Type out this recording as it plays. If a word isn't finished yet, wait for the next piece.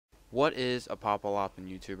What is a Pop-A-Loppin'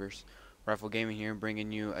 YouTubers? Rifle Gaming here,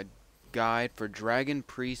 bringing you a guide for Dragon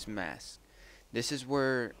Priest Mask. This is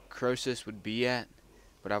where Krosis would be at,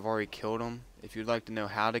 but I've already killed him. If you'd like to know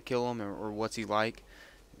how to kill him or what's he like,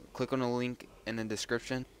 click on the link in the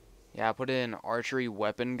description. Yeah, I put in archery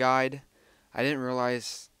weapon guide. I didn't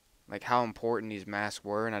realize like how important these masks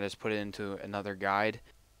were, and I just put it into another guide.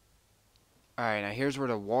 Alright, now here's where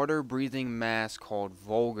the water breathing mask called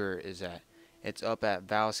Vulgar is at. It's up at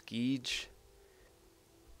Volsung.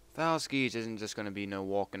 Volsung isn't just going to be no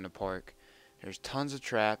walk in the park. There's tons of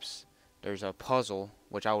traps. There's a puzzle,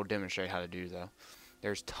 which I will demonstrate how to do though.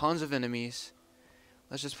 There's tons of enemies.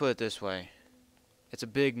 Let's just put it this way. It's a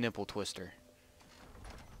big nipple twister.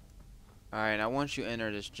 Alright, now once you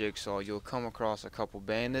enter this jigsaw, you'll come across a couple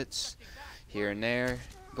bandits here and there.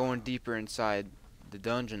 Going deeper inside the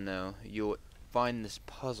dungeon though, you'll find this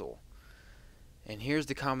puzzle. And here's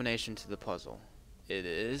the combination to the puzzle. It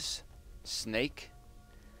is snake,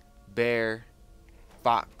 bear,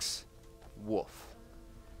 fox, wolf.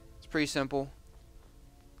 It's pretty simple.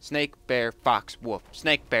 Snake, bear, fox, wolf.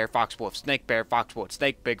 Snake, bear, fox, wolf. Snake, bear, fox, wolf.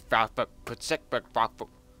 Snake, big, fox, snake, big, fox, wolf.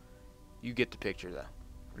 You get the picture though.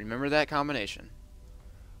 Remember that combination.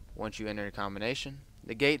 Once you enter the combination,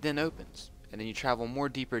 the gate then opens, and then you travel more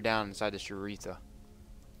deeper down inside this urethra.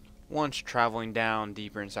 Once traveling down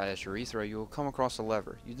deeper inside this urethra, you will come across a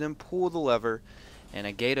lever. You then pull the lever, and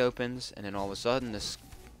a gate opens, and then all of a sudden, this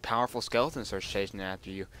powerful skeleton starts chasing after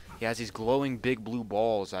you. He has these glowing big blue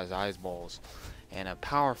balls as eyeballs, and a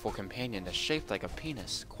powerful companion that's shaped like a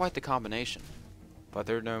penis. Quite the combination. But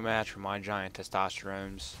they're no match for my giant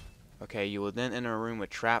testosterones. Okay, you will then enter a room with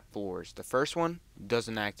trap floors. The first one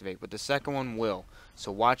doesn't activate, but the second one will.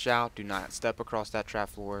 So watch out, do not step across that trap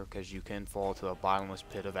floor because you can fall to a bottomless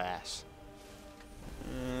pit of ass.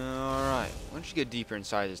 Alright, once you get deeper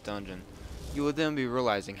inside this dungeon, you will then be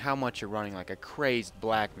realizing how much you're running like a crazed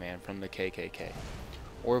black man from the KKK.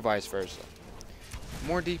 Or vice versa. The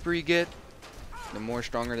more deeper you get, the more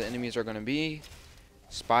stronger the enemies are going to be.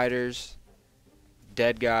 Spiders,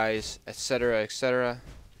 dead guys, etc., etc.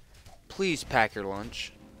 Please pack your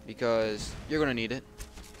lunch, because you're going to need it.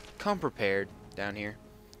 Come prepared down here,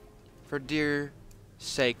 for dear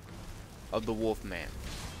sake of the Wolfman.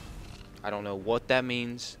 I don't know what that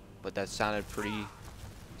means, but that sounded pretty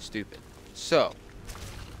stupid. So,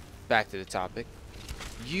 back to the topic.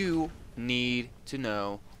 You need to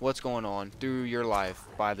know what's going on through your life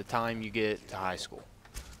by the time you get to high school.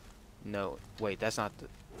 No, wait, that's not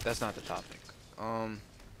the topic.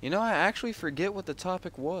 You know, I actually forget what the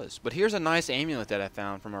topic was. But here's a nice amulet that I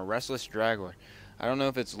found from a restless draggler. I don't know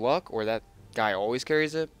if it's luck or that guy always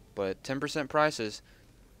carries it, but 10% prices.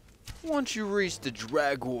 Once you reach the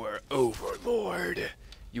Dragor Overlord,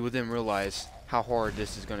 you will then realize how hard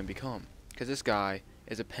this is going to become. Because this guy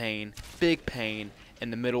is a pain, big pain, in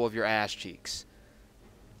the middle of your ass cheeks.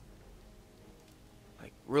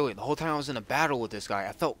 Like, really, the whole time I was in a battle with this guy,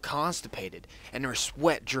 I felt constipated, and there was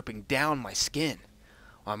sweat dripping down my skin.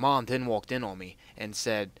 My mom then walked in on me and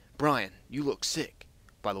said, "Brian, you look sick."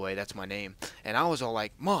 By the way, that's my name. And I was all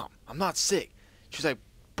like, "Mom, I'm not sick." She's like,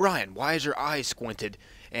 "Brian, why is your eyes squinted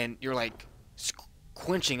and you're like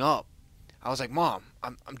squinching up?" I was like, "Mom,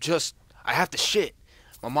 I have to shit."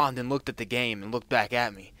 My mom then looked at the game and looked back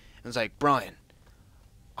at me and was like, "Brian,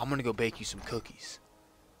 I'm gonna go bake you some cookies."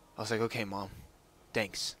 I was like, "Okay, Mom,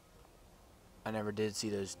 thanks." I never did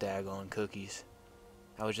see those daggone cookies.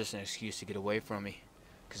 That was just an excuse to get away from me.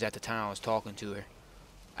 Because at the time I was talking to her,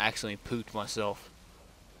 I accidentally pooped myself.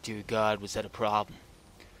 Dear God, was that a problem?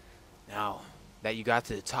 Now that you got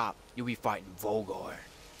to the top, you'll be fighting Volgar,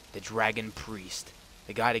 the Dragon Priest,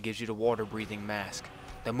 the guy that gives you the water-breathing mask.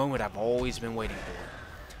 The moment I've always been waiting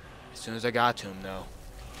for. As soon as I got to him, though,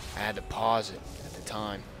 I had to pause it at the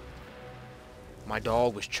time. My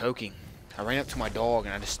dog was choking. I ran up to my dog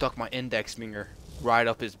and I just stuck my index finger right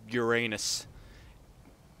up his Uranus.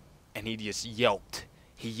 And he just yelped.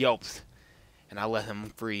 He yelped, and I let him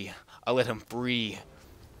free. I let him free.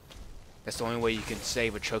 That's the only way you can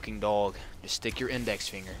save a choking dog. Just stick your index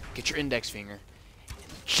finger, get your index finger,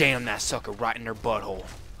 and jam that sucker right in their butthole.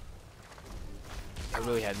 I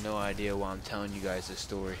really had no idea why I'm telling you guys this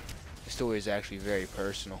story. The story is actually very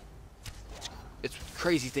personal. It's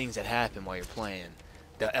crazy things that happen while you're playing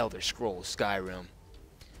the Elder Scrolls Skyrim.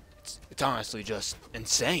 It's honestly just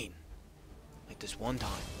insane. Like this one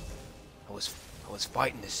time, I was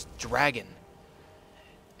fighting this dragon,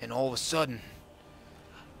 and all of a sudden,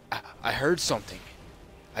 I heard something.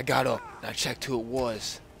 I got up and I checked who it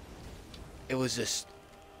was. It was this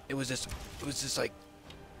like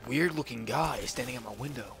weird looking guy standing at my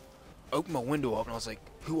window. I opened my window up and I was like,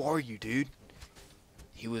 "Who are you, dude?"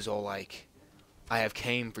 he was all like, I have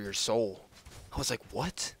came for your soul. I was like,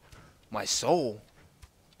 what? My soul?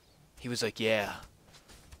 He was like, yeah.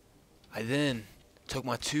 I then took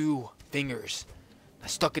my 2 fingers, I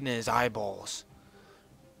stuck it in his eyeballs,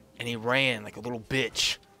 and he ran like a little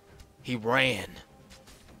bitch. He ran.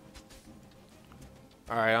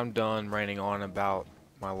 Alright, I'm done ranting on about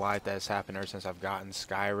my life that's happened ever since I've gotten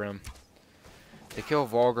Skyrim. To kill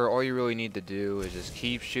Vulgar, all you really need to do is just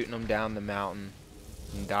keep shooting him down the mountain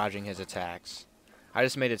and dodging his attacks. I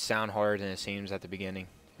just made it sound harder than it seems at the beginning.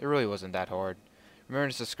 It really wasn't that hard. Remember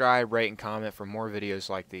to subscribe, rate, and comment for more videos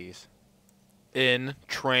like these. In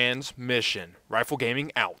transmission. Rifle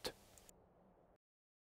Gaming out.